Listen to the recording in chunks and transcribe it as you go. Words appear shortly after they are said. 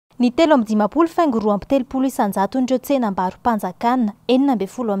Ny 3,10 isanjaton'ireo tsenam-barom-panjakana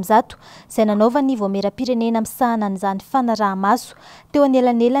 4,10 izay nanaovan'ny voamera-pirenena misahana an'izany fanaraha-maso teo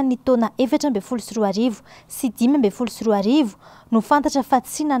anelanelan'ny taona 4,12 sy 5,12 no fantatra fa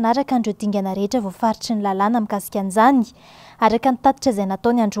tsy nanaraka an'ireo dingana rehetra voafaritry ny lalàna mikasika an'izany araka ny tatitra izay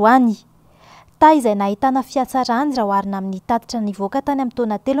nataony androany. Ta izay nahitana fiatsarany raha oharina amin'ny tatitra nivoaka tany amin'ny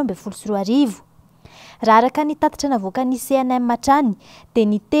taona 3,12. Raha araka ny tatitra navoaka ny CNM hatrany dia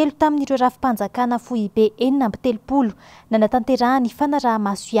ny 3 tamin'ireo rafim-panjakana fohy be 4,30 nanatanterahany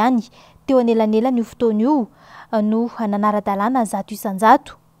fanaraha-maso ihany teo anelanelan'io fotoana io no nanara-dalàna 100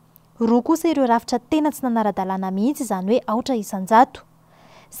 isanjato. 2 kosa ireo rafitra tena tsy nanara-dalàna mihitsy izany hoe aotra isanjato.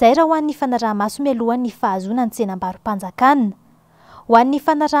 Izay raha ho an'ny fanaraha-maso mialohan'ny fahazoana ny tsenam-barom-panjakana. Ho an'ny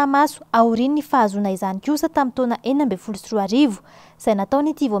fanaraha-maso aorian'ny fahazoana izany kosa tamin'ny taona 4,12 izay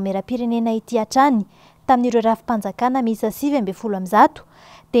nataon'ity voamera-pirenena ity hatrany tamin'ireo rafim-panjakana miisa 7,10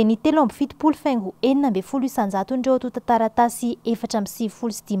 dia ny 3,70,4,11 isanjaton'ireo atontan-taratasy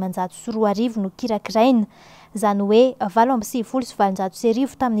 4,70,5 no kirakiraina, izany hoe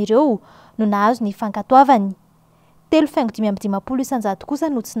 8,70,700 tamin'ireo no nahazo ny fankatoavany. 3,10 isanjato kosa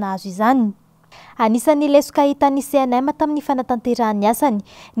no tsy nahazo izany. Anisan'ny lesoka hitan'ny CNM tamin'ny fanatanterahany asany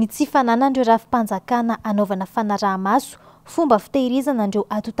ny tsy fananan'ireo rafim-panjakana anaovana fanaraha-maso fomba fitehirizana an'ireo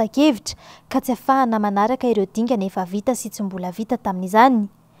atotan-kevitra ka tsy ahafahana manaraka ireo dingana efa vita sy tsy mbola vita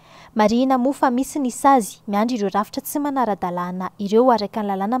tamin'izany. Marihina moa fa misy ny sazy miandry ireo rafitra tsy manara-dalàna ireo araka ny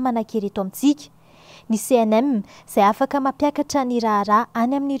lalàna manan-kery eto amintsika. Ny CNM izay afaka mampiakatra ny raharaha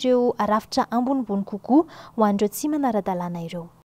any amin'ireo rafitra ambonimbony kokoa ho an'ireo tsy manara-dalàna ireo.